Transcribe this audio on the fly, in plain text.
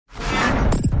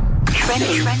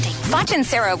Foch and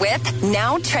Sarah with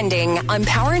Now Trending on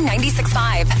Power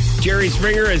 96.5. Jerry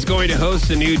Springer is going to host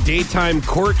a new daytime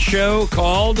court show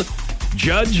called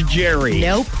Judge Jerry.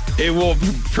 Nope. It will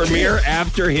premiere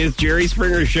after his Jerry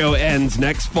Springer show ends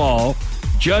next fall.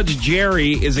 Judge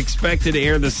Jerry is expected to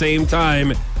air the same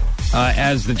time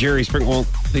as the Jerry Springer. Well,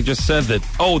 they just said that.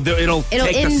 It'll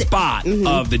take the spot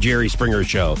of the Jerry Springer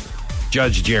show.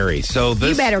 Judge Jerry. So this,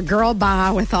 you better girl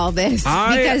bah with all this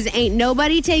because ain't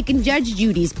nobody taking Judge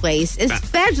Judy's place,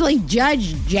 especially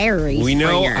Judge Jerry Springer. We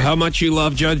know how much you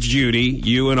love Judge Judy,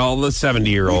 you and all the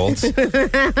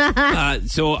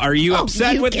 70-year-olds. So are you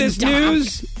upset with this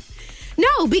news?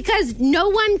 No, because no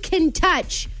one can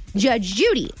touch Judge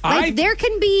Judy. There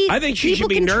can be. I think she should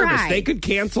be nervous. Try. They could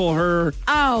cancel her.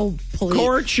 Oh, please.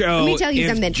 Court show. Let me tell you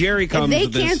something. Jerry comes.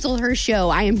 If they cancel her show,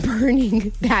 I am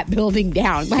burning that building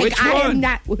down. Which one? I am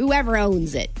not. Whoever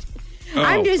owns it. Oh.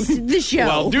 I'm just the show.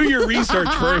 Well, do your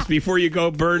research first before you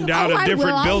go burn down a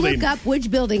different building. I'll look up which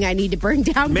building I need to burn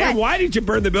down. Man, why did you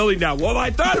burn the building down? Well, I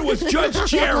thought it was Judge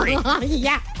Jerry.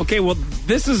 Yeah. Okay, well,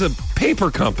 this is a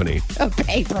paper company. A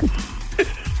paper.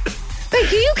 But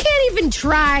you can't even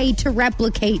try to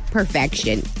replicate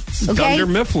perfection. Okay? Dunder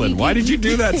Mifflin. Why did you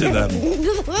do that to them?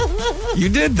 You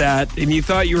did that, and you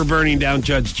thought you were burning down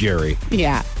Judge Jerry.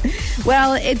 Yeah.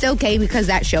 Well, it's okay because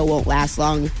that show won't last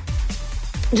long.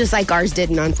 Just like ours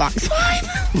didn't on Fox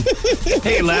 5.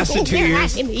 Hey, it lasted 2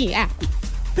 years. Yeah.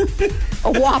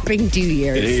 A whopping 2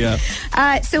 years. Yeah.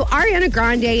 So Ariana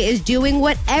Grande is doing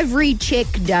what every chick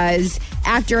does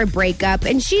after a breakup,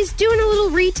 and she's doing a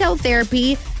little retail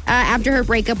therapy after her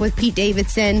breakup with Pete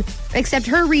Davidson, except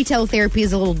her retail therapy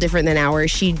is a little different than ours.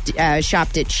 She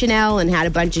shopped at Chanel and had a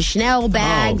bunch of Chanel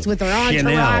bags with her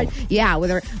entourage. Chanel. Yeah, with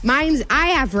her. I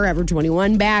have Forever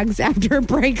 21 bags after a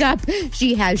breakup.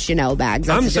 She has Chanel bags.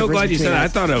 That's I'm so glad you said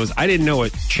that. I didn't know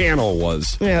what channel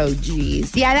was. Oh,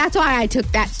 geez. Yeah, that's why I took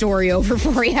that story over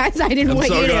for you. I didn't want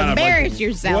you to embarrass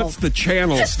yourself. What's the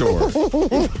channel store?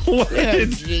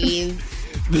 Jeez.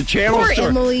 The channel Poor store.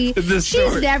 Emily.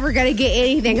 She's never going to get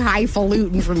anything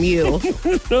highfalutin from you.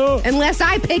 Unless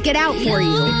I pick it out for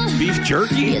you. Beef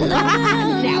jerky?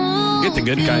 No. Get the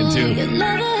good kind, too.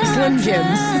 Slim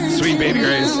Jims. Sweet Baby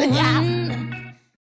Ray's. Yeah.